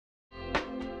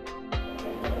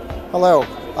Hello,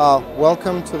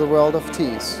 welcome to the world of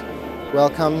teas.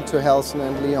 Welcome to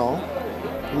Haelssen Lyon.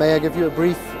 May I give you a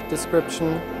brief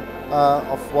description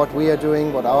of what we are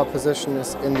doing, what our position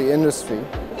is in the industry.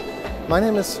 My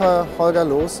name is Holger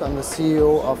Loos. I'm the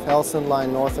CEO of Haelssen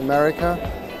Lyon North America.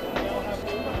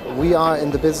 We are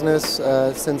in the business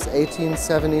since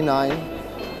 1879.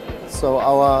 So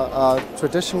our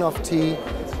tradition of tea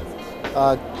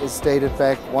is dated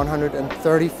back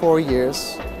 134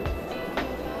 years.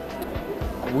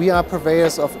 We are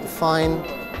purveyors of fine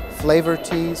flavored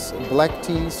teas, black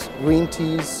teas, green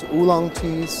teas, oolong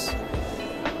teas.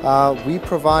 We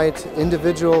provide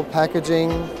individual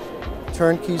packaging,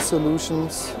 turnkey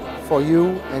solutions for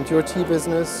you and your tea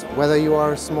business, whether you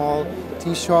are a small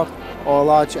tea shop or a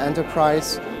large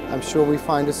enterprise. I'm sure we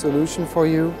find a solution for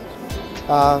you.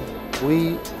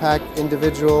 We pack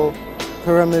individual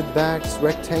pyramid bags,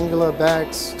 rectangular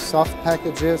bags, soft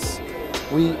packages.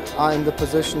 We are in the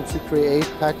position to create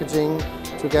packaging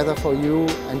together for you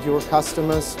and your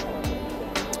customers.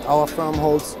 Our firm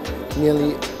holds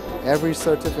nearly every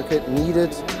certificate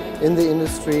needed in the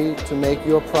industry to make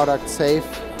your product safe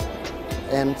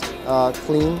and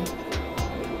clean.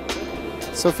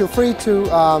 So feel free to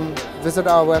visit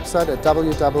our website at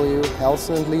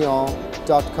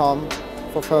www.haelssenlyon.com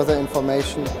for further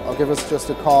information, or give us just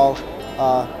a call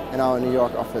in our New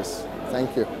York office.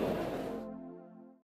 Thank you.